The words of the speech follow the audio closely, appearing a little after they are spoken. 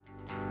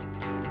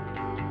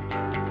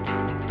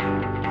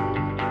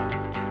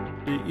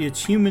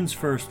It's humans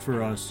first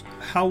for us,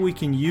 how we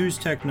can use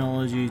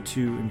technology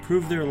to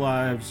improve their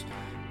lives,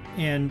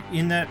 and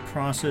in that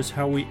process,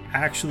 how we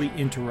actually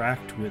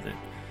interact with it.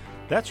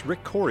 That's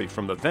Rick Corey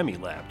from the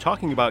VEMI Lab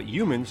talking about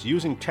humans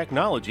using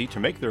technology to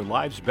make their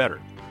lives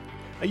better.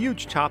 A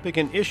huge topic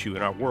and issue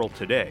in our world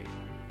today.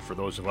 For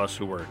those of us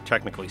who are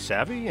technically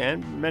savvy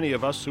and many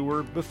of us who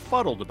are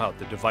befuddled about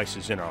the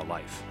devices in our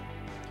life.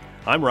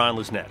 I'm Ron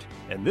Lisnet,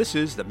 and this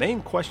is the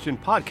Maine Question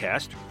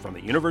podcast from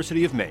the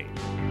University of Maine.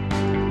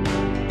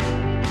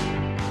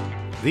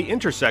 The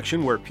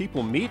intersection where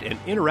people meet and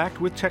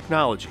interact with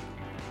technology.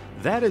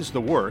 That is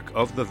the work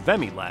of the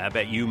VEMI Lab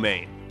at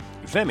UMaine.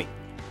 VEMI,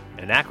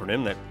 an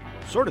acronym that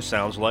sort of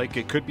sounds like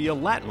it could be a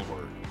Latin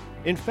word.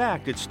 In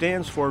fact, it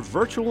stands for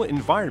Virtual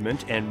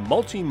Environment and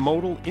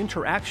Multimodal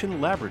Interaction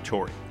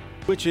Laboratory,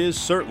 which is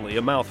certainly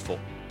a mouthful.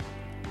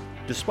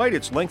 Despite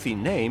its lengthy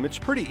name, it's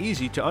pretty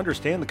easy to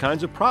understand the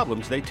kinds of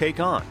problems they take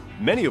on,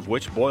 many of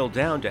which boil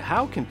down to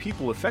how can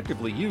people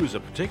effectively use a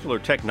particular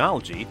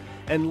technology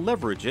and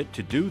leverage it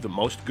to do the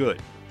most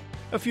good.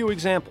 A few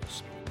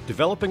examples.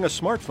 Developing a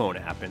smartphone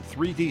app and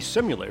 3D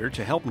simulator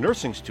to help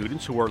nursing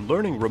students who are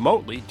learning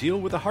remotely deal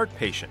with a heart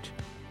patient.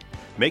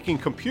 Making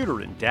computer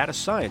and data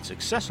science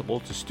accessible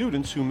to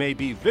students who may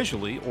be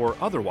visually or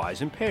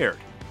otherwise impaired.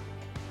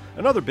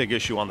 Another big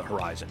issue on the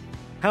horizon.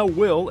 How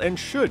will and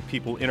should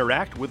people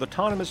interact with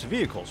autonomous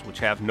vehicles which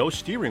have no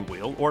steering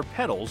wheel or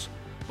pedals,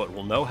 but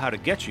will know how to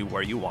get you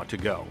where you want to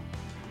go?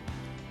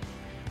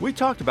 We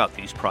talked about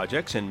these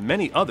projects and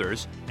many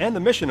others and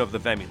the mission of the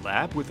VEMI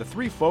Lab with the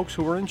three folks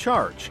who are in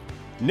charge.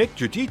 Nick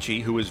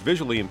Giudice, who is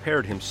visually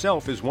impaired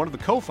himself, is one of the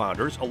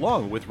co-founders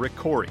along with Rick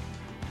Corey.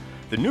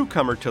 The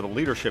newcomer to the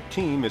leadership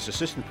team is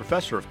Assistant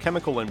Professor of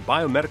Chemical and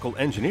Biomedical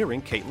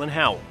Engineering, Caitlin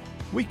Howell.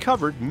 We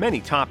covered many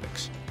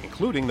topics,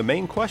 including the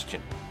main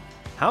question: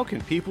 how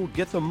can people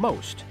get the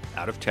most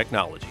out of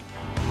technology?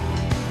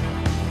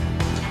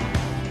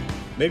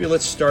 Maybe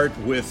let's start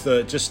with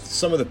just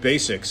some of the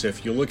basics.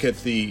 If you look at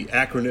the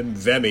acronym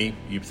VEMI,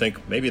 you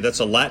think maybe that's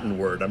a Latin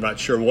word. I'm not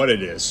sure what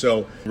it is.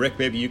 So, Rick,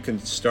 maybe you can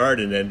start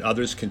and then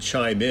others can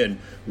chime in.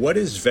 What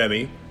is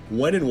VEMI?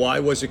 When and why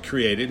was it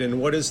created? And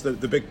what is the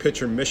big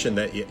picture mission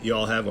that you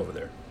all have over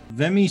there?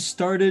 VEMI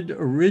started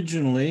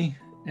originally,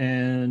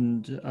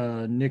 and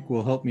Nick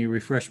will help me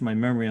refresh my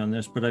memory on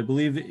this, but I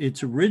believe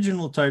its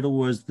original title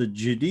was the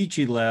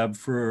Giudice Lab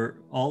for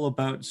all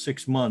about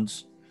 6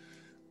 months.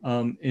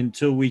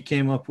 Until we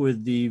came up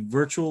with the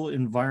Virtual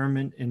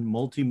Environment and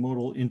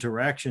Multimodal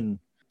Interaction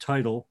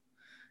title.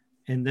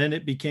 And then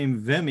it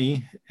became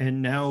VEMI,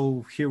 and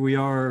now here we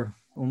are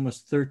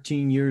almost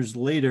 13 years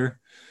later,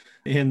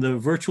 and the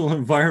Virtual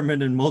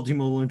Environment and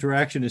Multimodal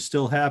Interaction is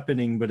still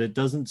happening, but it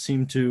doesn't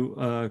seem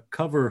to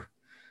cover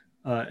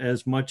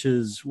as much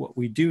as what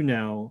we do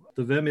now.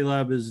 The VEMI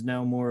Lab is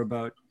now more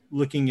about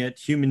looking at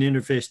human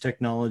interface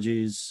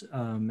technologies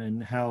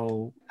and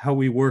how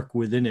we work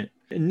within it.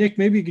 And Nick,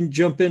 maybe you can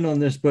jump in on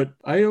this, but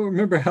I don't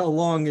remember how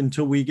long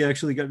until we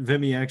actually got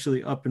VEMI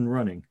actually up and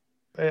running.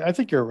 I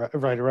think you're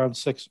right, around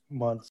 6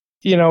 months.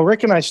 You know,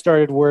 Rick and I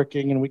started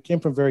working, and we came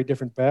from very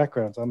different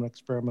backgrounds. I'm an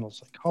experimental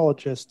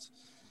psychologist.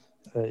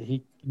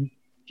 He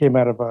came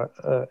out of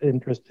an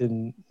interest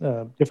in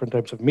different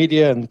types of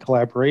media and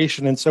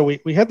collaboration. And so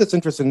we had this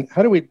interest in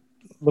how do we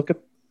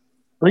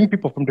bring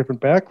people from different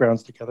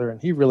backgrounds together.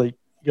 And he really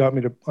got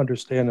me to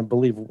understand and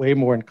believe way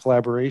more in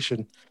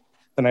collaboration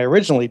than I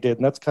originally did.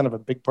 And that's kind of a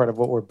big part of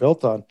what we're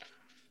built on.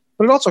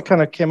 But it also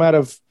kind of came out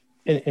of,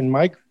 in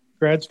my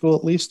grad school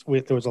at least,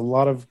 there was a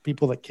lot of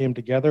people that came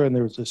together, and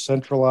there was a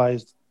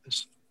centralized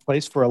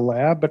place for a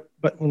lab.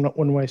 But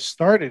when I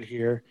started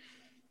here,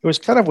 it was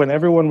kind of when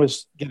everyone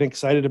was getting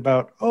excited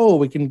about,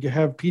 we can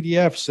have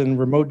PDFs and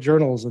remote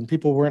journals, and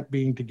people weren't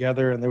being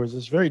together. And there was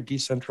this very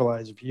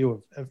decentralized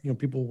view of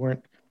people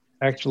weren't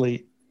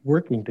actually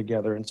working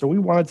together. And so we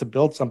wanted to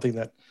build something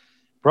that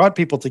brought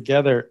people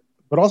together,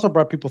 but also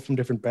brought people from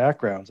different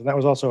backgrounds. And that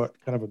was also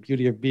kind of a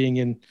beauty of being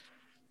in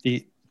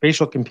the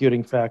spatial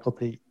computing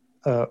faculty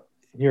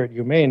here at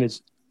UMaine.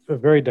 Is a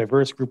very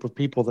diverse group of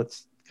people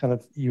that's kind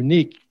of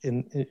unique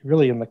in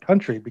the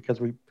country, because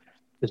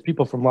there's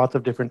people from lots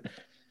of different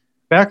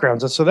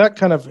backgrounds. And so that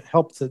kind of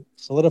helped to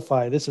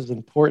solidify this is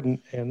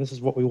important, and this is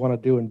what we want to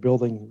do in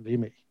building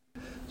VEMI.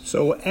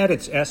 So at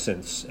its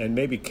essence, and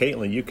maybe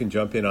Caitlin, you can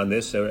jump in on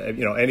this,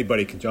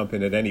 anybody can jump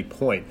in at any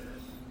point.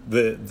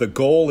 The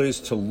goal is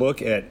to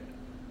look at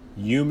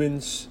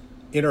humans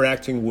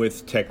interacting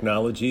with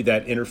technology,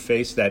 that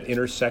interface, that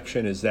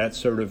intersection. Is that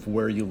sort of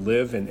where you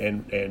live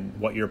and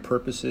what your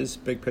purpose is,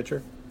 big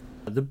picture?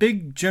 The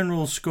big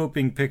general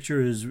scoping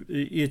picture is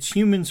it's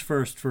humans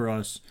first for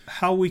us,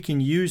 how we can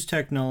use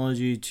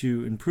technology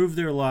to improve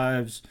their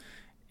lives,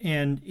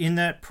 and in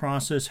that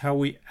process, how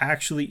we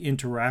actually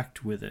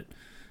interact with it.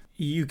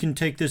 You can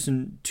take this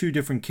in two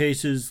different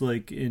cases,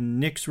 like in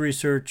Nick's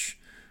research,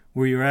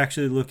 where you're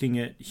actually looking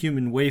at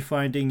human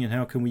wayfinding and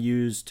how can we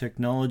use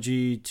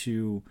technology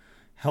to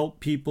help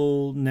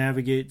people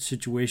navigate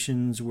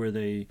situations where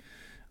they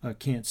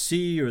can't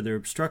see or they're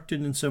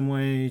obstructed in some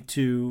way,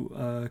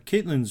 to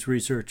Caitlin's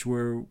research,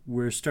 where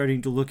we're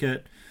starting to look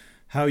at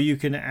how you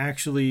can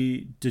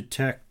actually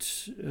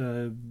detect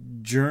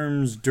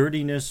germs,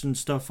 dirtiness, and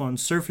stuff on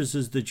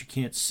surfaces that you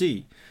can't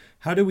see.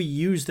 How do we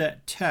use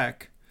that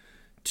tech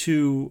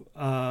to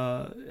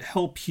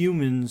help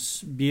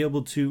humans be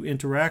able to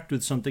interact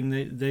with something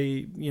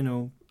they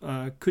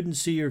couldn't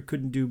see or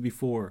couldn't do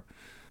before?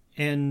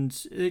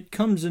 And it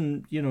comes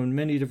in in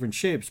many different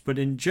shapes, but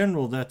in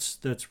general,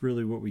 that's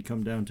really what we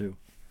come down to.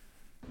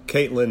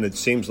 Caitlin, it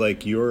seems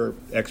like your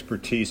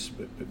expertise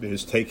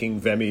is taking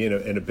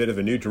VEMI in a bit of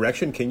a new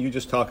direction. Can you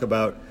just talk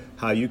about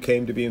how you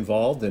came to be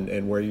involved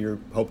and where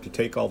you hope to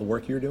take all the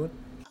work you're doing?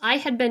 I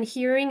had been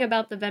hearing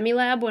about the VEMI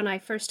Lab when I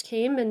first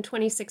came in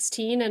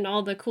 2016 and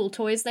all the cool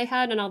toys they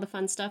had and all the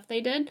fun stuff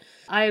they did.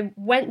 I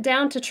went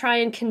down to try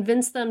and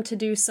convince them to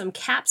do some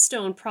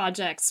capstone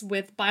projects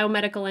with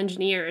biomedical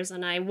engineers,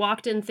 and I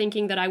walked in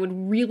thinking that I would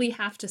really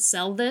have to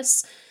sell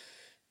this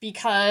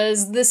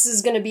because this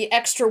is going to be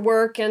extra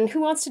work, and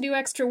who wants to do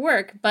extra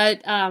work?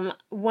 But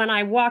when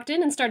I walked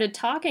in and started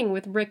talking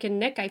with Rick and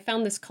Nick, I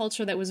found this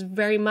culture that was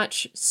very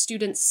much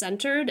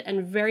student-centered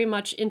and very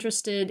much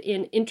interested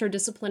in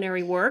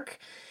interdisciplinary work.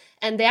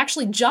 And they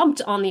actually jumped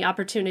on the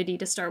opportunity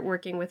to start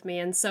working with me.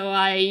 And so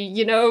I,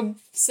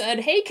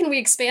 said, hey, can we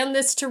expand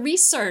this to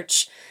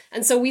research?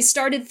 And so we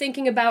started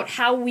thinking about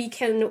how we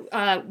can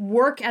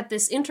work at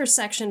this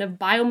intersection of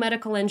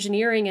biomedical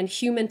engineering and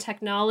human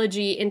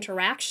technology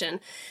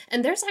interaction.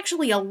 And there's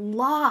actually a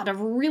lot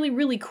of really,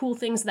 really cool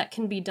things that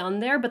can be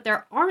done there, but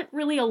there aren't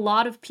really a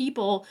lot of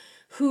people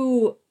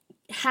who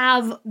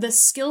have the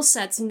skill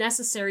sets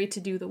necessary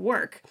to do the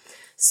work.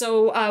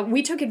 So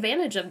we took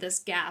advantage of this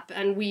gap,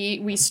 and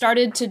we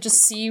started to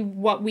just see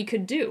what we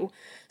could do.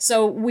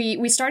 So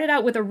we started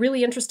out with a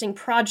really interesting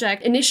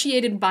project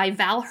initiated by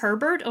Val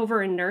Herbert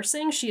over in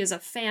nursing. She is a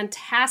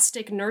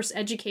fantastic nurse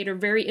educator,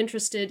 very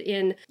interested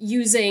in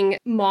using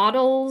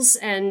models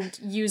and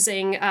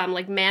using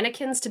like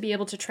mannequins to be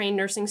able to train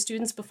nursing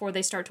students before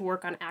they start to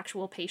work on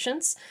actual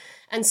patients.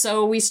 And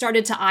so we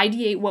started to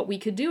ideate what we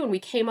could do, and we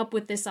came up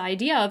with this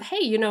idea of,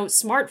 hey,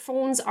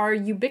 smartphones are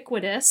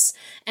ubiquitous,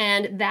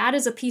 and that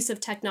is a piece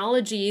of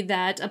technology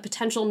that a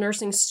potential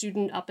nursing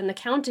student up in the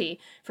county,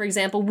 for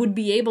example, would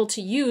be able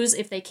to use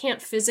if they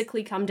can't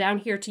physically come down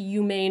here to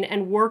UMaine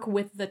and work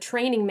with the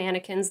training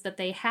mannequins that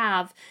they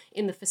have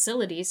in the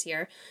facilities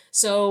here.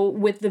 So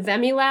with the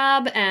VEMI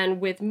Lab and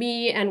with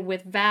me and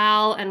with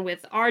Val and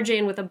with RJ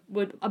and with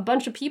a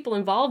bunch of people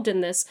involved in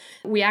this,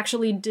 we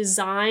actually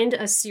designed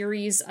a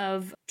series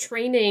of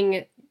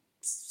training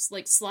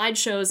like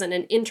slideshows and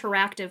an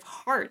interactive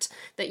heart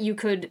that you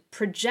could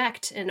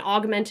project in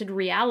augmented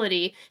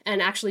reality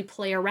and actually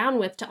play around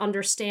with to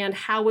understand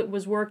how it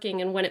was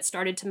working, and when it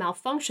started to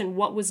malfunction,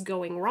 what was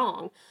going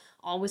wrong.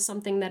 Always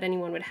something that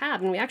anyone would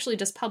have. And we actually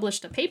just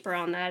published a paper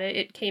on that.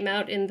 It came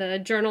out in the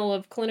Journal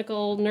of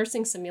Clinical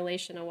Nursing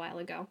Simulation a while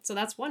ago. So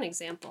that's one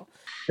example.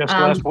 Just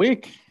last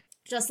week.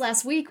 Just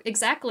last week,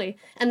 exactly.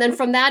 And then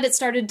from that, it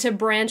started to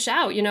branch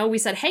out. We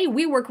said, hey,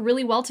 we work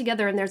really well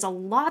together, and there's a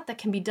lot that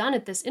can be done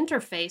at this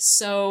interface.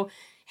 So,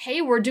 hey,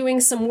 we're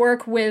doing some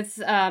work with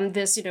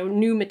this,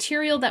 new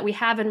material that we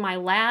have in my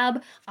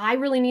lab. I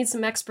really need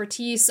some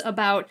expertise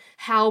about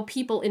how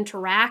people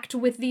interact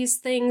with these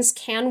things.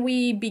 Can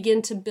we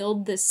begin to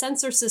build this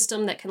sensor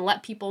system that can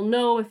let people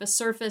know if a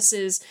surface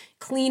is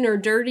clean or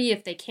dirty,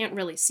 if they can't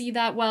really see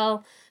that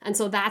well? And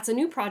so that's a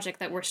new project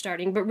that we're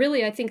starting. But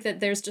really, I think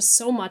that there's just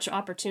so much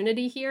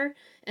opportunity here,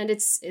 and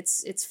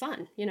it's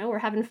fun. We're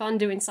having fun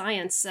doing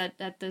science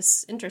at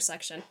this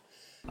intersection.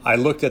 I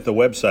looked at the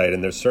website,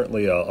 and there's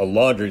certainly a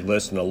laundry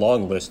list and a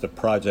long list of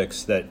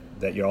projects that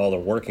you all are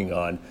working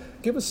on.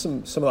 Give us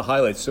some of the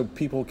highlights so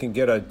people can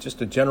get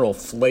just a general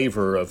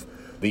flavor of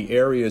the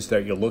areas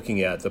that you're looking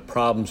at, the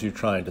problems you're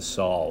trying to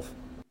solve.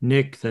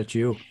 Nick, that's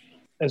you.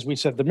 As we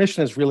said, the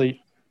mission is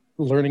really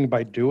learning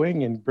by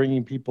doing and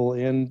bringing people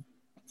in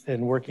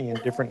and working in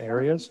different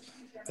areas.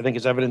 I think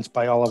is evidenced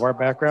by all of our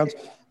backgrounds.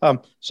 A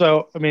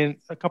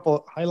couple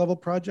of high-level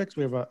projects.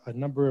 We have a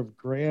number of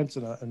grants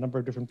and a number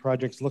of different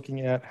projects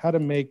looking at how to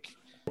make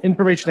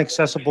information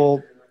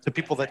accessible to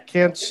people that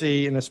can't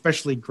see, and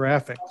especially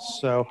graphics.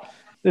 So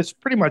it's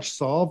pretty much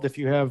solved if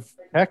you have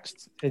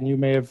text, and you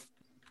may have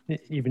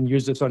even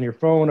used this on your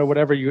phone or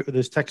whatever.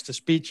 There's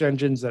text-to-speech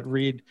engines that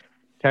read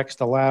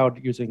text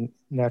aloud using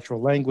natural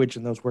language,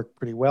 and those work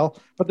pretty well.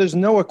 But there's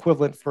no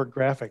equivalent for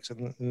graphics,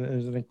 and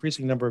there's an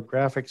increasing number of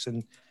graphics,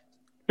 and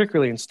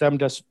particularly in STEM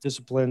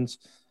disciplines,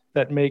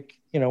 that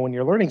make, when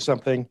you're learning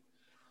something,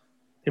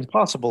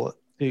 impossible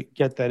to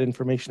get that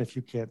information if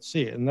you can't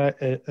see it. And that,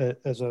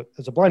 as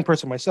a blind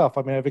person myself,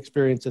 I've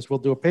experienced this. We'll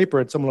do a paper,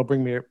 and someone will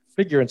bring me a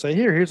figure and say,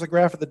 here's a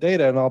graph of the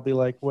data, and I'll be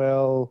like,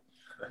 well,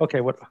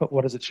 okay,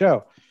 what does it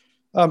show?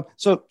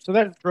 So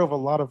that drove a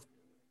lot of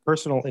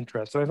personal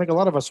interest. And I think a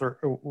lot of us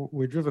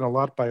we're driven a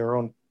lot by our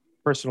own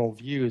personal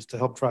views to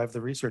help drive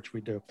the research we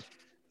do.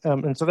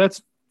 And so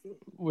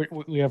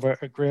we have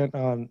a grant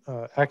on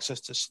access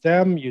to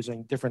STEM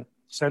using different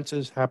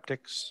senses,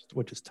 haptics,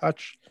 which is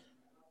touch,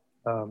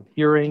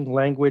 hearing,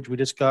 language. We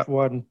just got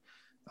one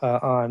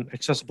on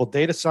accessible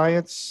data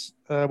science,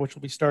 which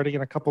will be starting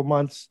in a couple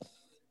months.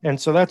 And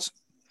so that's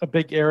a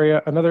big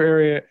area. Another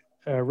area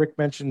Rick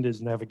mentioned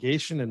is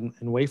navigation and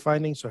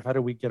wayfinding. So how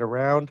do we get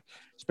around,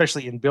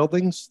 especially in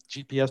buildings?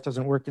 GPS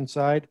doesn't work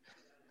inside.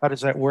 How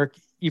does that work?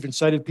 Even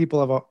sighted people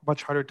have a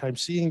much harder time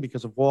seeing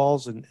because of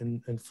walls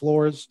and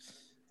floors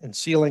and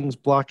ceilings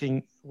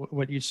blocking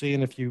what you see.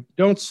 And if you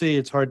don't see,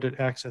 it's hard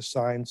to access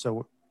signs.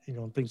 So,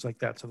 things like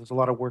that. So there's a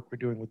lot of work we're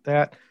doing with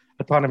that.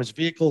 Autonomous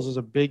vehicles is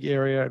a big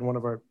area and one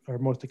of our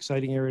most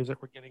exciting areas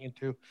that we're getting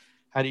into.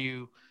 How do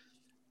you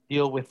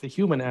deal with the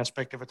human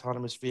aspect of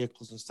autonomous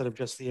vehicles instead of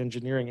just the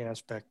engineering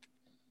aspect?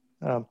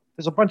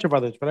 There's a bunch of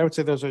others, but I would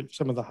say those are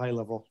some of the high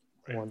level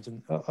ones,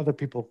 and other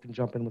people can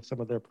jump in with some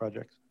of their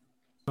projects.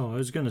 Oh, I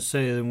was going to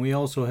say, and we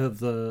also have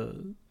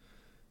the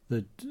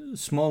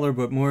smaller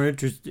but more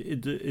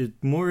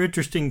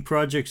interesting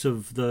projects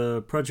of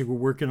the project we're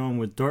working on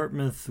with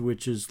Dartmouth,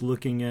 which is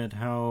looking at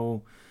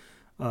how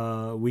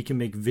we can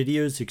make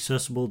videos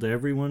accessible to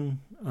everyone,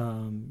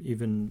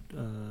 even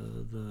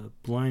the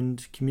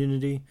blind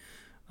community.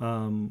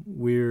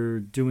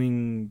 We're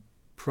doing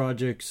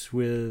projects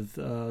with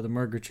the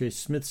Margaret Chase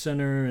Smith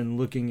Center and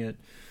looking at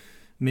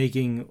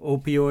making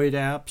opioid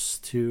apps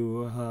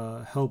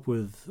to help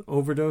with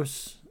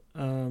overdose.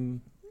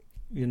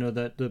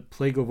 That the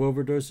plague of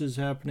overdose is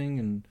happening.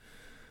 And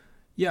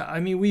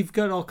we've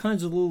got all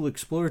kinds of little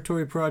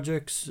exploratory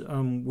projects.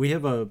 We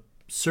have a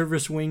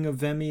service wing of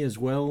VEMI as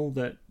well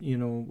that,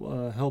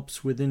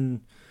 helps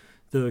within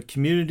the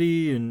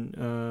community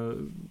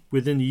and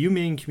within the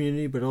UMaine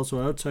community, but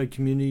also outside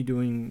community,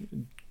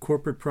 doing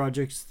corporate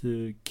projects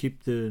to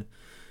keep the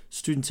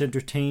students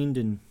entertained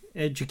and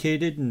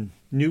educated in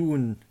new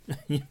and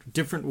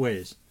different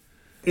ways.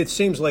 It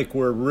seems like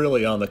we're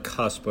really on the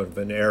cusp of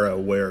an era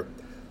where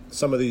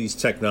some of these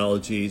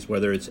technologies,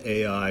 whether it's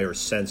AI or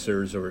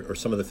sensors or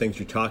some of the things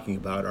you're talking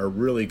about, are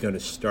really going to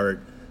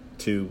start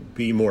to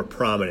be more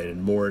prominent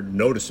and more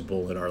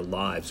noticeable in our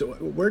lives. So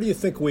where do you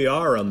think we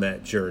are on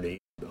that journey?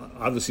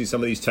 Obviously,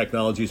 some of these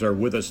technologies are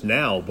with us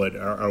now, but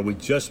are we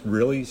just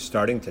really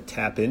starting to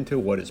tap into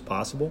what is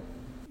possible?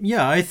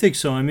 Yeah, I think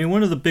so.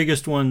 One of the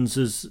biggest ones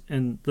is,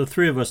 and the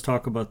three of us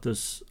talk about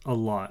this a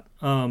lot,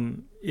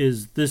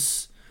 is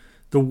this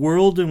the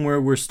world and where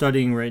we're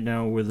studying right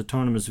now with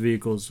autonomous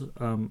vehicles.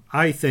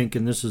 I think,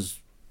 and this is,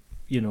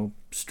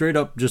 straight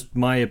up just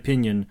my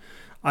opinion,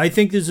 I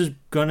think this is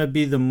going to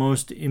be the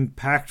most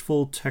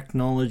impactful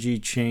technology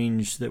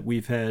change that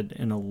we've had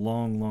in a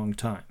long, long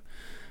time.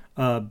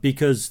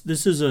 Because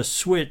this is a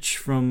switch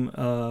from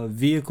a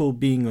vehicle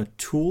being a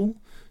tool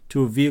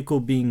to a vehicle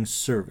being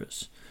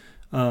service.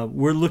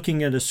 We're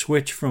looking at a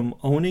switch from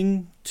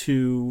owning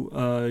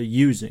to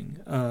using,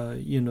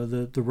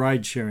 the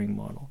ride-sharing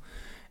model.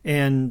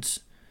 And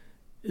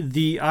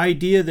the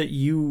idea that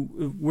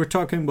we're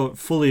talking about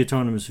fully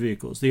autonomous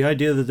vehicles, the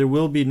idea that there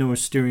will be no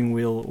steering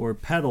wheel or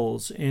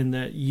pedals and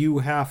that you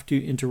have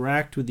to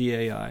interact with the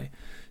AI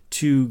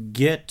to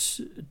get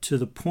to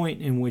the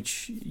point in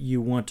which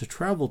you want to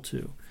travel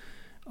to.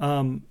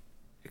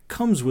 It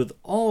comes with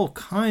all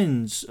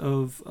kinds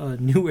of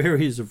new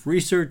areas of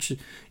research,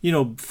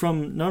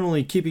 from not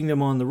only keeping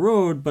them on the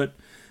road, but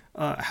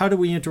how do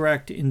we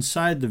interact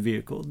inside the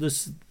vehicle?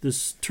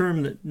 This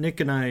term that Nick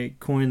and I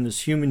coined,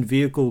 this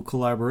human-vehicle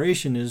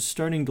collaboration, is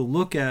starting to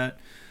look at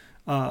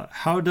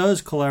how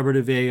does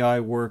collaborative AI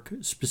work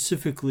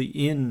specifically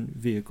in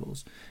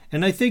vehicles.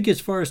 And I think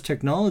as far as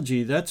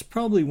technology, that's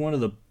probably one of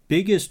the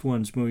biggest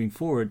ones moving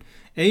forward.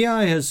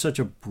 AI has such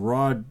a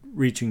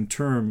broad-reaching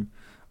term,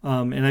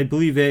 and I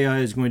believe AI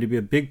is going to be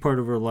a big part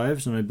of our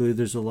lives, and I believe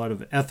there's a lot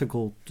of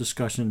ethical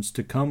discussions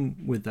to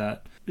come with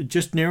that.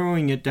 Just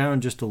narrowing it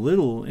down just a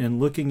little and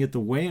looking at the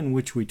way in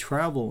which we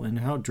travel and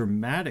how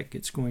dramatic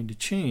it's going to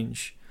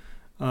change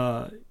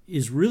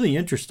is really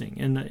interesting.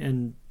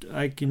 And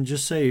I can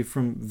just say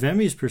from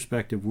VEMI's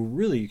perspective, we're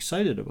really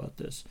excited about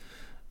this.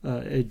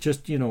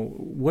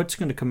 What's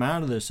going to come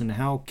out of this and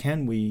how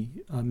can we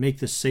make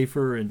this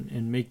safer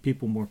and make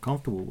people more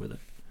comfortable with it?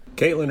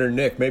 Caitlin or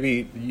Nick,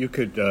 maybe you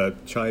could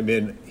chime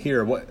in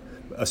here. What,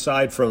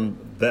 aside from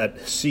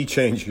that sea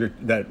change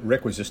that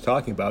Rick was just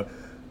talking about,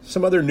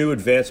 some other new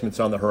advancements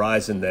on the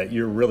horizon that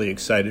you're really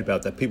excited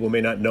about that people may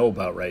not know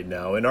about right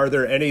now? And are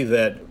there any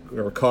that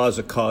are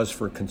cause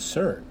for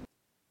concern?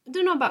 I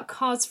don't know about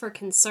cause for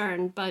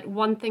concern, but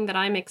one thing that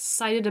I'm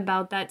excited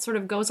about that sort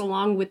of goes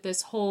along with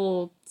this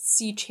whole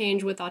sea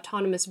change with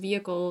autonomous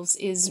vehicles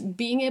is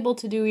being able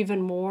to do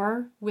even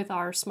more with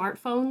our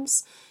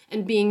smartphones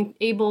and being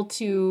able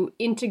to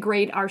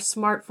integrate our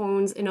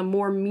smartphones in a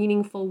more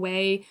meaningful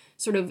way,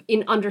 sort of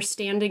in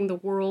understanding the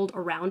world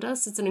around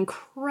us. It's an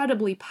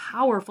incredibly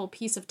powerful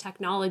piece of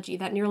technology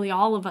that nearly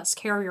all of us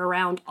carry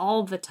around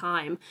all the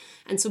time.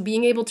 And so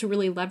being able to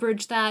really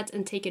leverage that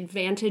and take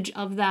advantage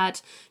of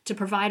that to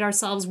provide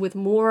ourselves with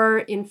more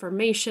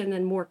information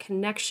and more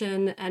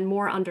connection and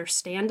more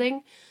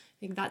understanding,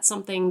 I think that's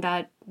something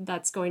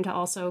that's going to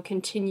also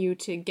continue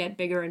to get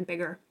bigger and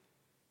bigger.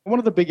 One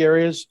of the big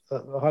areas,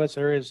 the hottest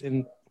areas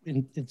in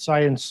in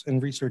science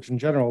and research in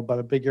general, but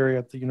a big area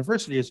at the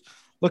university is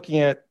looking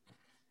at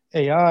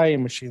AI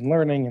and machine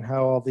learning and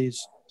how all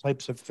these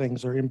types of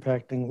things are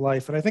impacting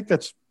life. And I think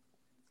this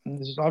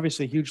is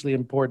obviously hugely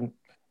important.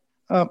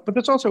 But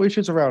there's also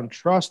issues around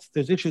trust.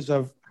 There's issues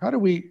of how do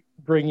we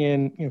bring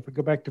in, if we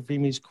go back to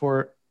VEMI's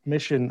core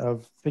mission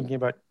of thinking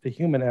about the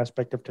human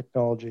aspect of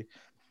technology,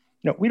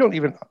 we don't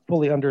even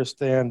fully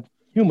understand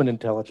human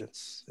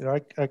intelligence.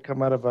 I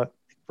come out of an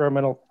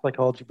experimental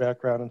psychology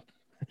background and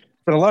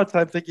spent a lot of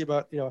time thinking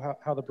about,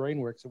 how the brain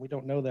works, and we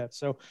don't know that.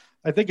 So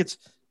I think it's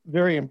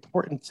very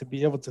important to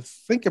be able to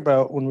think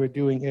about when we're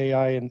doing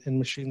AI and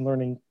machine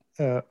learning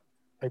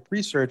type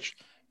research,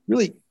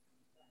 really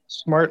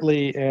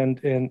smartly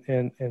and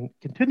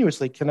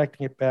continuously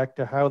connecting it back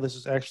to how this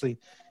is actually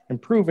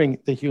improving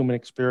the human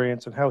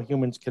experience and how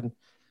humans can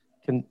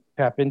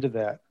tap into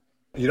that.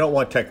 You don't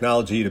want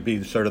technology to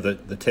be sort of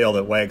the tail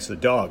that wags the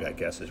dog, I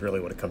guess, is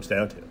really what it comes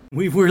down to.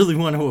 We really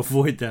want to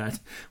avoid that.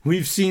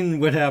 We've seen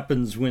what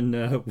happens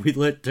when we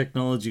let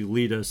technology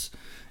lead us.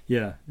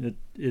 Yeah,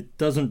 it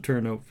doesn't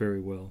turn out very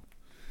well.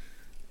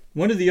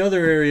 One of the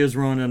other areas,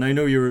 Ron, and I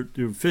know you're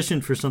fishing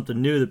for something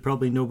new that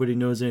probably nobody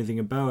knows anything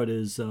about,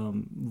 is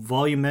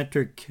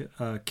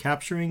volumetric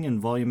capturing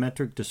and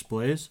volumetric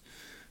displays,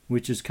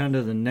 which is kind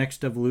of the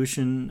next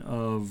evolution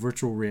of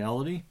virtual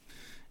reality.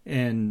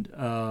 And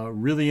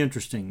really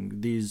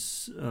interesting,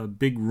 these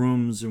big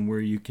rooms and where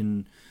you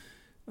can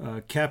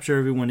capture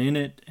everyone in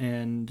it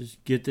and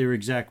get their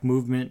exact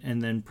movement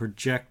and then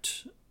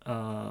project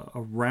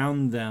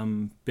around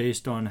them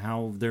based on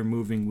how they're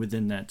moving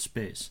within that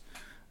space.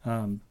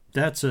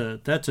 That's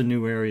a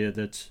new area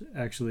that's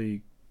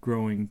actually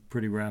growing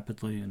pretty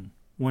rapidly, and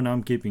one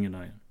I'm keeping an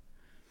eye on.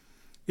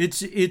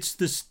 It's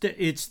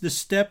the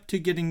step to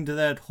getting to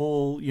that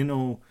whole,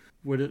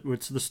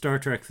 what's the Star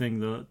Trek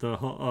thing, the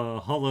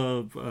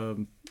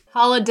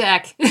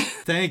holodeck.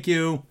 Thank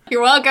you.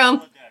 You're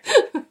welcome.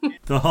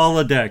 The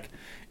holodeck.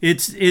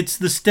 It's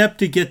the step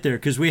to get there,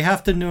 because we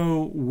have to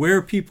know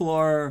where people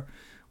are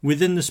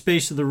within the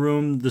space of the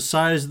room, the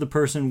size of the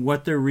person,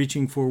 what they're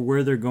reaching for,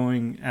 where they're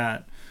going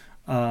at,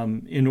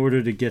 in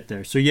order to get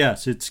there. So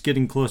yes, it's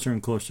getting closer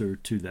and closer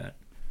to that.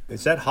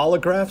 Is that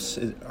holographs?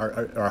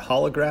 Are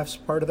holographs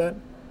part of that?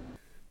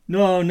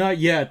 No, not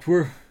yet.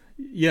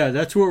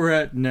 That's where we're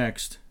at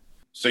next.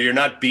 So you're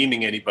not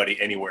beaming anybody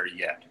anywhere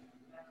yet?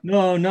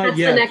 No, not that's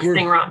yet. That's the next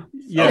thing, Ron.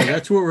 Yeah, okay.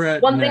 That's where we're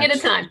at. One next. thing at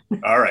a time.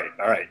 All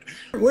right.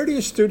 Where do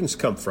your students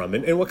come from,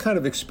 and what kind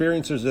of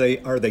experiences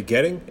are they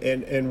getting,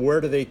 and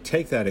where do they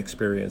take that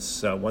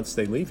experience once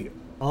they leave you?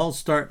 I'll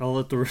start. I'll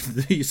let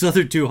these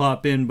other two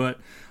hop in,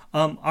 but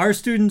our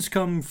students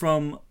come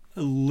from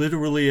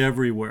literally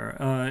everywhere.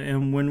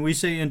 And when we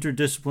say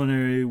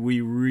interdisciplinary,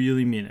 we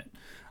really mean it.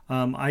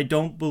 I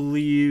don't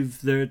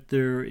believe that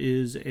there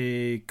is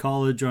a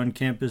college on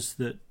campus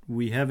that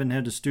we haven't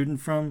had a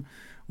student from.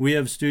 We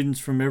have students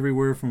from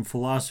everywhere, from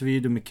philosophy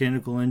to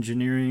mechanical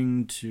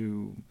engineering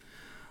to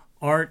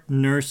art,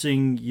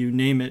 nursing, you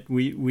name it.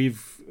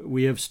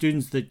 We have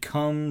students that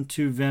come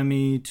to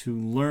VEMI to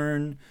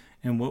learn,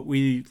 and what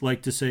we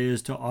like to say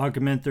is to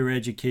augment their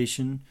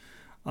education.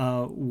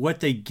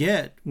 What they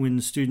get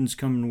when students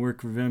come and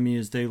work for VEMI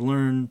is they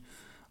learn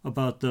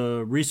about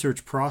the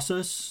research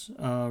process,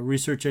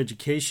 research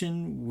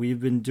education. We've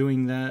been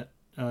doing that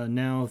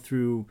now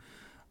through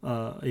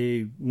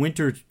a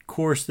winter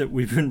course that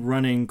we've been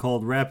running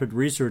called Rapid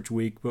Research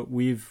Week, but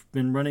we've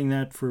been running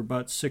that for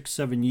about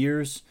 6-7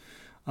 years,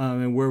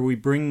 and where we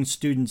bring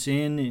students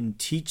in and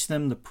teach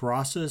them the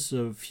process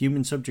of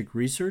human subject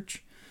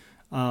research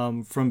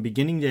from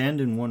beginning to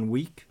end in 1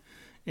 week.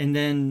 And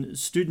then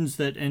students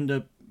that end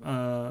up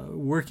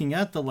working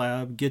at the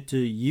lab get to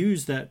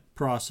use that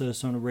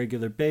process on a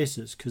regular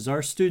basis, because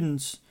our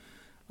students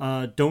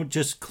don't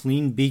just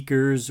clean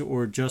beakers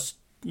or just,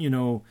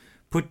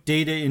 put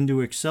data into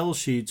Excel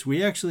sheets.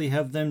 We actually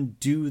have them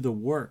do the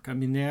work. I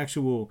mean, they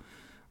actually will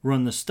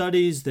run the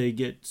studies, they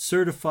get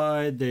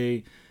certified,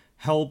 they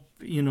help,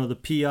 the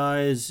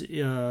PIs,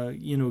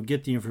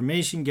 get the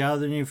information,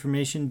 gather the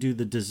information, do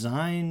the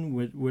design,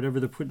 whatever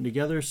they're putting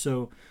together.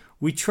 So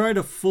we try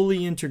to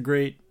fully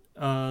integrate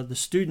the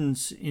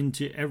students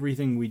into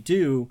everything we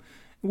do,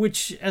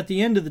 which at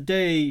the end of the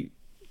day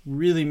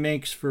really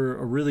makes for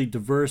a really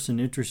diverse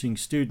and interesting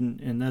student.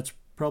 And that's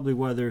probably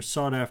why they're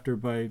sought after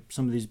by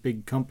some of these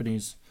big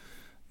companies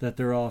that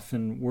they're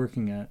often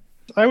working at.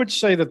 I would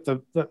say that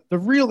the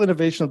real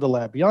innovation of the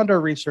lab, beyond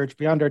our research,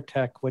 beyond our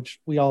tech, which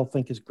we all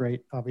think is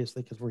great,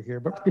 obviously, because we're here,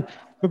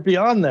 but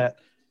beyond that,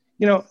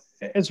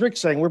 as Rick's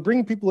saying, we're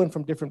bringing people in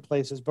from different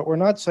places, but we're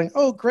not saying,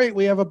 oh, great,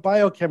 we have a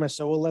biochemist,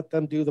 so we'll let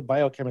them do the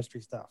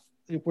biochemistry stuff.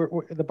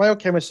 The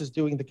biochemist is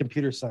doing the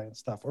computer science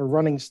stuff or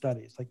running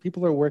studies. Like,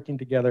 people are working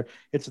together.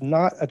 It's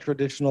not a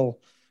traditional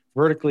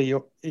vertically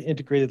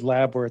integrated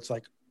lab where it's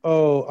like,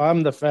 oh,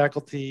 I'm the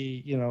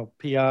faculty,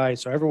 PI,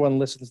 so everyone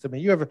listens to me.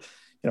 You have,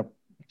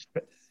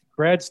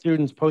 grad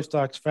students,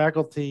 postdocs,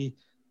 faculty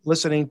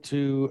listening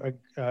to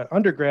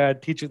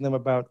undergrad, teaching them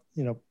about,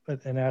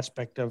 an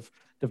aspect of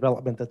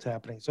development that's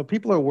happening. So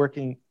people are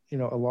working,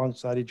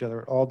 alongside each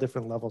other at all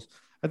different levels.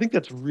 I think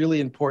that's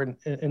really important.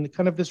 And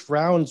kind of this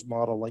rounds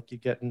model, like you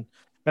get in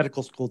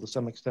medical school to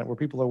some extent, where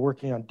people are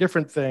working on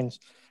different things.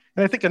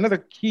 And I think another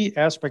key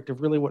aspect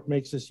of really what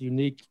makes this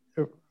unique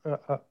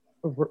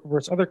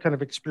versus other kind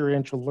of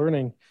experiential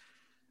learning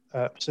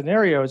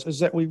scenarios is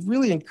that we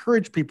really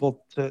encourage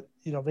people to,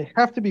 they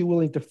have to be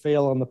willing to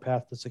fail on the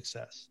path to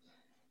success,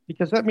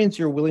 because that means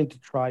you're willing to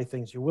try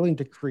things, you're willing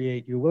to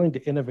create, you're willing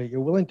to innovate,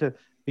 you're willing to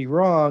be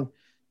wrong,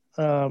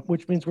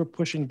 which means we're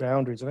pushing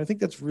boundaries. And I think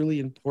that's really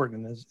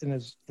important. And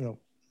as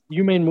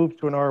UMaine moves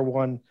to an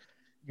R1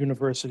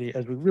 university,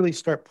 as we really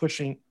start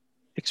pushing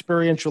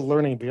experiential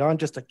learning beyond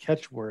just a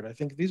catchword, I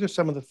think these are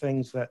some of the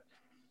things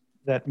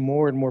that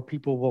more and more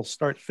people will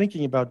start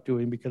thinking about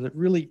doing, because it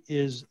really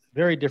is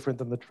very different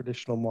than the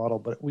traditional model.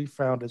 But we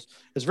found,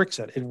 as Rick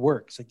said, it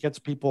works. It gets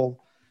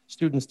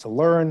students to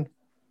learn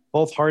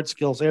both hard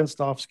skills and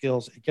soft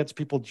skills. It gets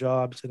people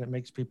jobs, and it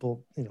makes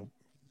people,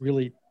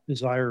 really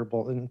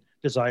desirable and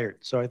desired.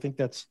 So I think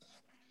that's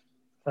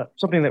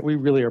something that we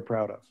really are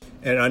proud of.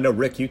 And I know,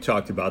 Rick, you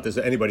talked about this.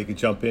 Anybody could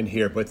jump in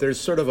here, but there's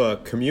sort of a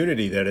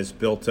community that is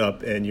built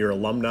up, and your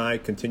alumni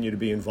continue to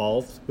be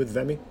involved with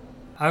VEMI?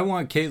 I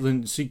want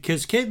Caitlin, see,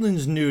 because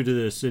Caitlin's new to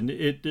this, and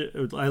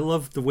I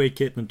love the way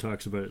Caitlin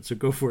talks about it. So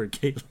go for it,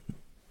 Caitlin.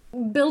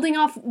 Building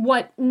off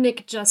what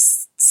Nick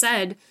just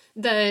said,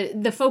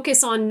 the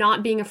focus on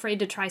not being afraid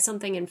to try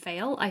something and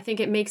fail, I think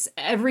it makes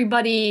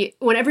everybody,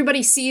 when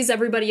everybody sees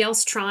everybody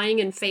else trying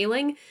and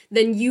failing,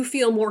 then you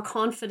feel more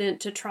confident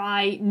to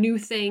try new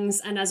things.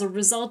 And as a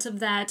result of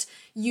that,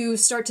 you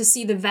start to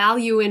see the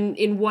value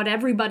in what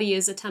everybody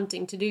is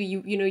attempting to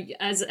do.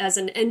 As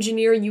an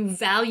engineer, you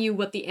value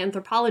what the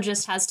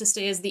anthropologist has to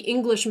say. As the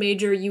English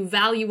major, you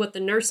value what the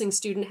nursing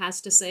student has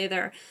to say.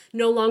 They're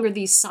no longer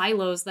these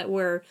silos that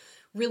we're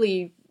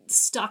really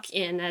stuck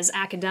in as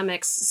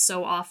academics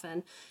so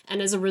often.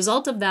 And as a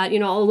result of that,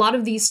 a lot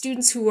of these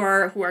students who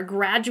are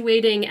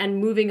graduating and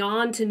moving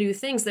on to new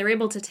things, they're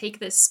able to take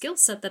this skill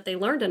set that they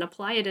learned and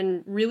apply it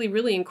in really,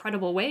 really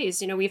incredible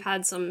ways. We've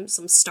had some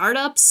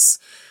startups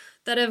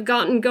that have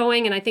gotten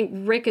going, and I think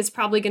Rick is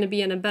probably going to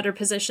be in a better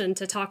position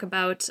to talk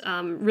about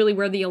really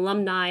where the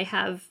alumni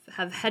have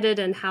headed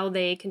and how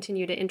they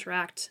continue to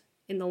interact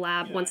in the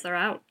lab once they're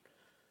out.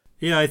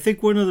 Yeah, I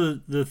think one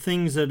of the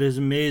things that has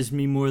amazed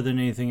me more than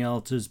anything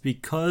else is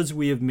because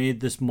we have made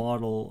this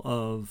model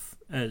of,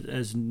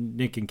 as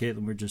Nick and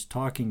Caitlin were just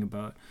talking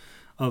about,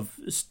 of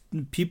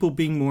people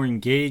being more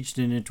engaged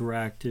and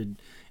interacted,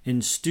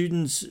 and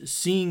students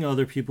seeing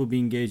other people be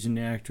engaged and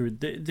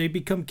interacted, they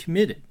become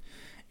committed.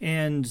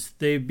 And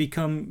they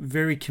become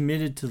very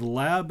committed to the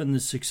lab and the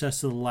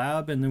success of the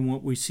lab. And then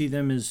what we see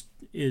them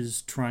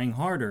is trying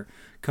harder,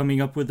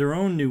 coming up with their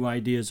own new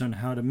ideas on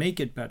how to make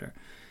it better.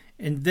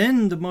 And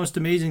then the most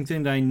amazing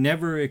thing that I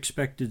never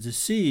expected to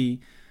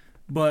see,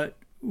 but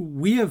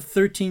we have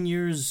 13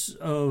 years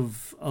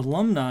of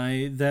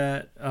alumni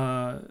that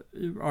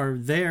are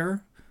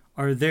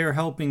there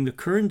helping the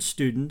current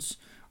students.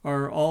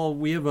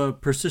 We have a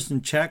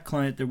persistent chat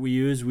client that we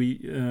use,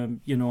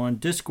 on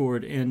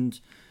Discord, and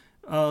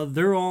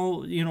they're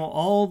all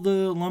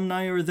the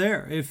alumni are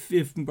there.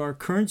 If our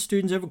current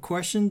students have a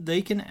question,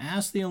 they can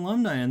ask the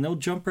alumni, and they'll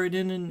jump right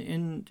in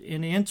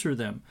and answer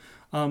them.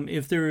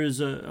 If there is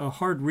a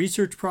hard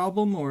research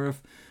problem, or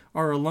if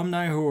our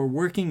alumni who are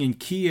working in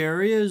key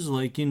areas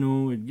like,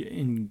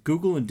 in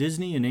Google and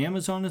Disney and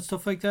Amazon and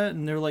stuff like that,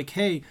 and they're like,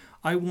 hey,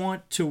 I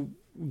want to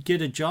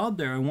get a job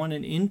there. I want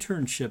an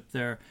internship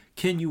there.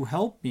 Can you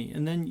help me?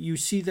 And then you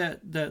see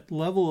that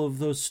level of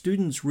those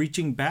students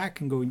reaching back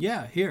and going,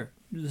 yeah, here,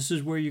 this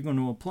is where you're going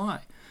to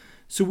apply.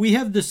 So we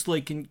have this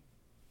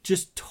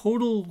just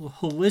total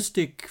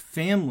holistic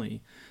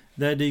family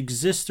that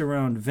exists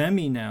around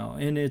VEMI now,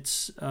 and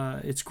it's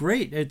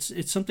great.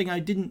 It's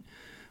something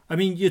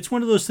it's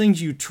one of those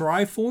things you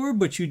try for,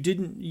 but you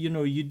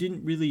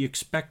didn't really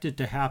expect it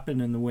to happen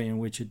in the way in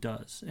which it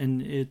does,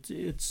 and it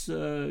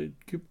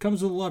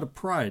comes with a lot of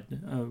pride.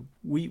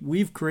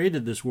 We've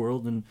created this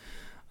world, and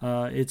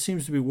it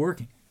seems to be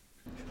working.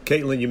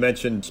 Caitlin, you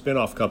mentioned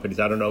spin-off companies.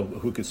 I don't know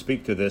who could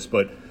speak to this,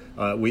 but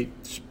we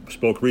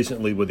spoke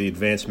recently with the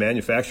Advanced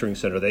Manufacturing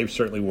Center. They've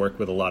certainly worked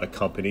with a lot of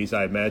companies.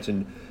 I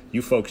imagine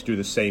you folks do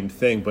the same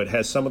thing, but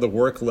has some of the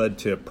work led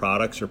to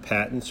products or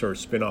patents or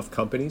spin-off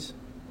companies?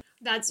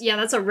 That's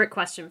a Rick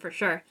question for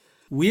sure.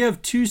 We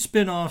have two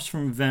spin-offs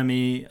from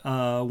VEMI.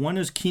 One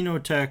is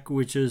Kinotech,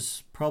 which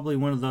is probably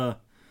one of the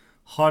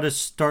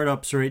hottest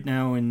startups right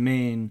now in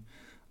Maine.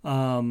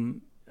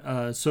 So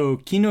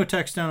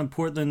Kinotech's down in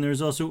Portland.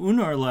 There's also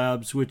Unar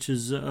Labs, which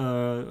is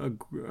a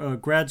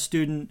grad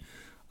student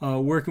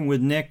working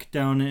with Nick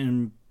down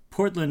in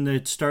Portland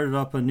that started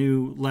up a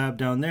new lab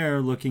down there,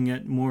 looking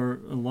at more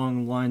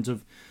along the lines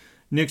of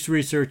Nick's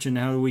research and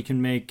how we can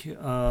make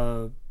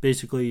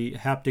basically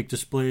haptic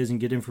displays and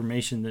get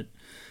information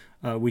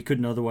that we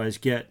couldn't otherwise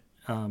get.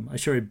 I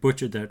sure I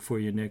butchered that for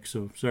you, Nick,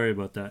 so sorry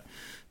about that.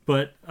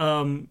 But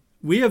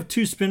we have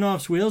two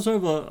spin-offs. We also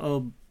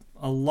have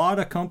a lot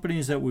of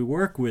companies that we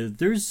work with.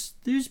 There's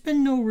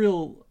been no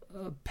real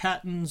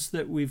patents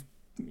that we've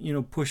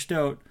pushed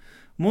out.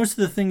 most of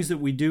the things that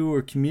we do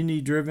are community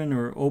driven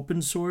or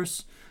open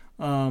source.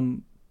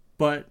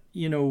 But,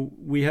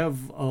 we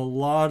have a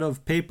lot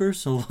of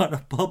papers, a lot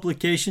of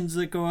publications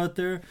that go out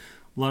there,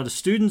 a lot of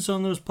students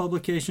on those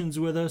publications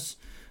with us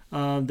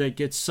that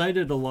get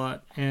cited a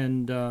lot.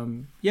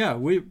 And,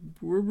 we're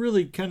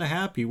really kind of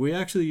happy. We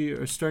actually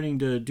are starting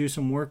to do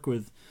some work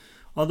with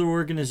other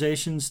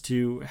organizations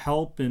to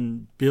help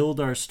and build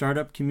our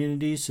startup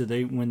community so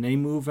when they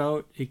move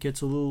out, it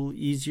gets a little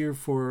easier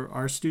for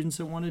our students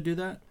that want to do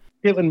that.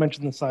 Caitlin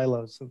mentioned the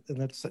silos,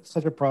 and that's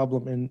such a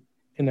problem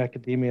in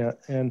academia.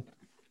 And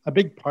a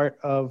big part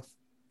of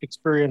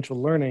experiential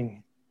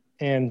learning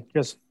and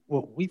just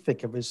what we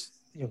think of as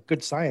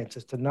good science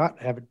is to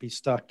not have it be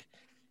stuck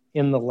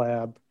in the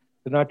lab,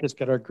 to not just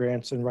get our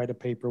grants and write a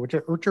paper, which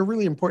are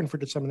really important for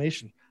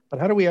dissemination. But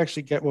how do we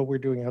actually get what we're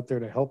doing out there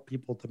to help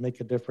people to make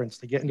a difference,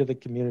 to get into the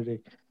community?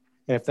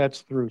 And if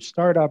that's through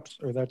startups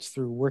or that's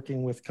through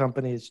working with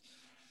companies,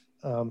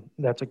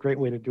 that's a great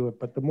way to do it.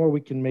 But the more we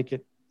can make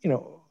it,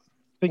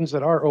 things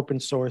that are open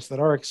source, that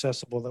are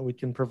accessible, that we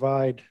can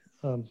provide,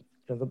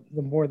 the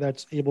more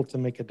that's able to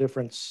make a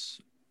difference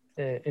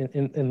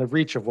in the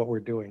reach of what we're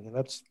doing. And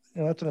that's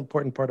an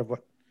important part of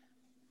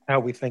how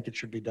we think it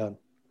should be done.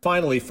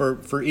 Finally,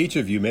 for each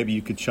of you, maybe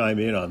you could chime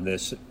in on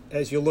this.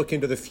 As you look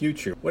into the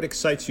future, what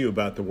excites you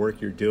about the work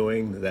you're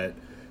doing that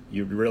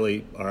you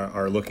really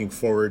are looking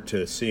forward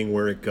to seeing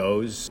where it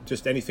goes?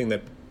 Just anything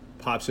that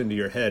pops into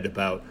your head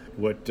about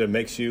what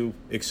makes you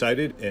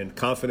excited and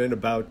confident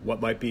about what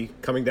might be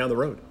coming down the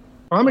road.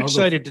 I'm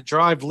excited to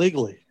drive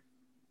legally.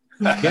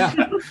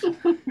 Yeah.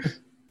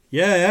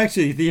 Yeah,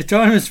 actually, the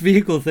autonomous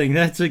vehicle thing,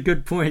 that's a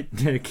good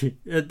point, Nick.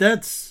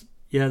 That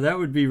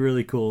would be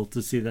really cool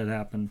to see that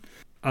happen.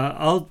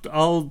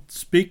 I'll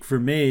speak for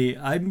me.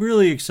 I'm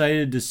really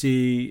excited to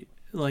see,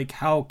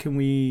 how can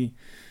we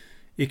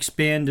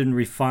expand and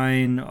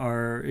refine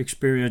our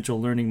experiential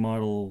learning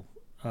model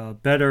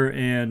better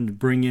and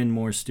bring in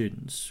more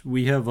students.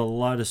 We have a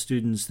lot of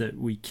students that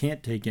we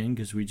can't take in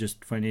because we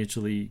just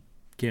financially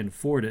can't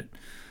afford it.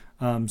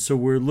 So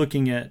we're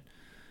looking at,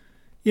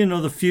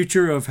 the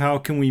future of how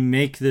can we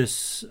make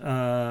this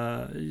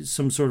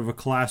some sort of a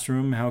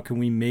classroom? How can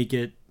we make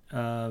it,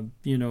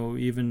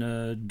 even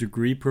a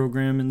degree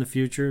program in the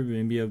future,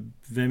 maybe a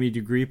VEMI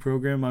degree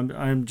program?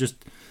 I'm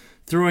just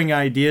throwing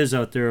ideas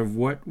out there of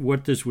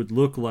what this would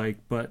look like.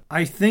 But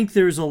I think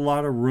there's a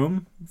lot of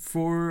room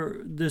for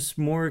this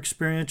more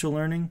experiential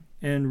learning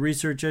and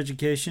research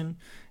education.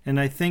 And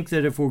I think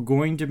that if we're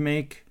going to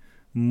make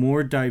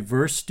more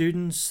diverse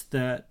students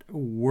that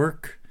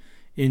work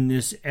in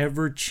this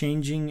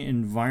ever-changing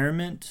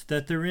environment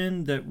that they're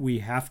in, that we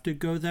have to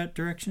go that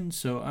direction.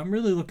 So I'm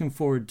really looking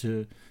forward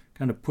to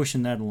kind of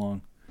pushing that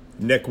along.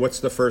 Nick, what's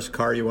the first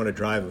car you want to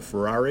drive, a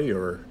Ferrari,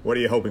 or what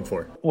are you hoping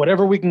for?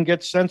 Whatever we can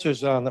get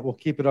sensors on that will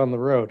keep it on the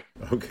road.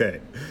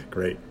 Okay,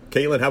 great.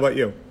 Caitlin, how about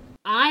you?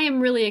 I am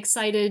really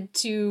excited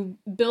to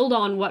build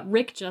on what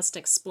Rick just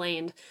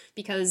explained,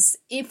 because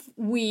if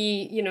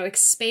we,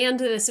 expand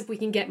this, if we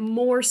can get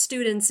more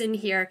students in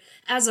here,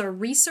 as a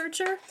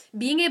researcher,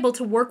 being able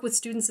to work with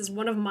students is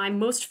one of my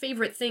most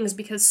favorite things,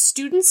 because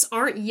students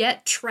aren't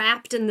yet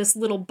trapped in this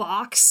little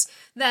box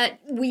that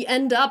we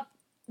end up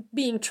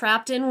being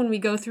trapped in when we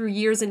go through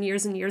years and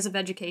years and years of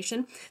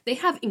education. They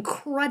have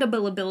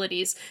incredible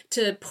abilities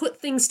to put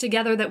things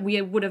together that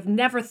we would have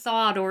never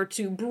thought, or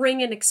to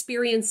bring in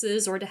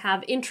experiences, or to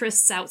have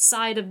interests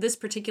outside of this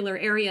particular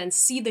area and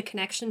see the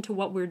connection to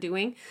what we're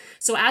doing.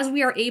 So as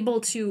we are able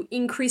to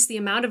increase the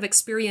amount of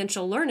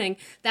experiential learning,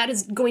 that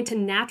is going to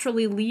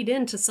naturally lead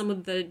into some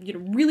of the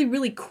really,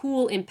 really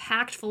cool,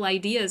 impactful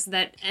ideas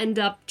that end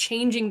up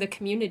changing the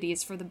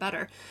communities for the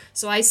better.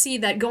 So I see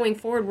that going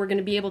forward, we're going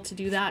to be able to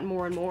do that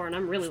more and more, and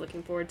I'm really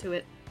looking forward to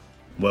it.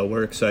 Well,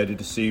 we're excited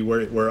to see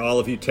where all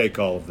of you take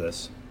all of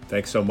this.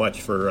 Thanks so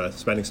much for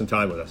spending some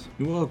time with us.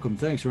 You're welcome.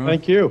 Thanks, Ron.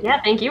 Thank you.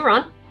 Yeah, thank you,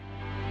 Ron.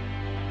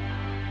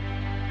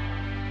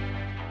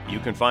 You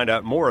can find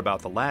out more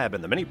about the lab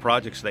and the many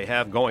projects they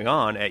have going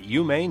on at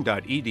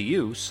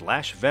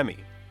umaine.edu/VEMI.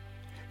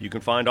 You can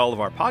find all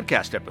of our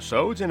podcast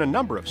episodes in a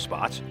number of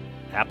spots: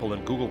 Apple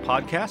and Google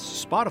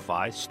Podcasts,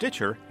 Spotify,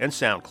 Stitcher, and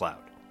SoundCloud.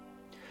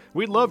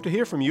 We'd love to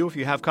hear from you. If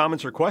you have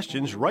comments or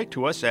questions, write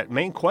to us at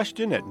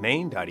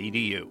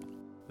mainquestion@maine.edu.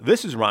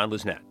 This is Ron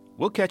Lisnet.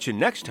 We'll catch you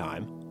next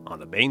time on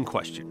The Maine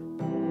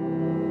Question.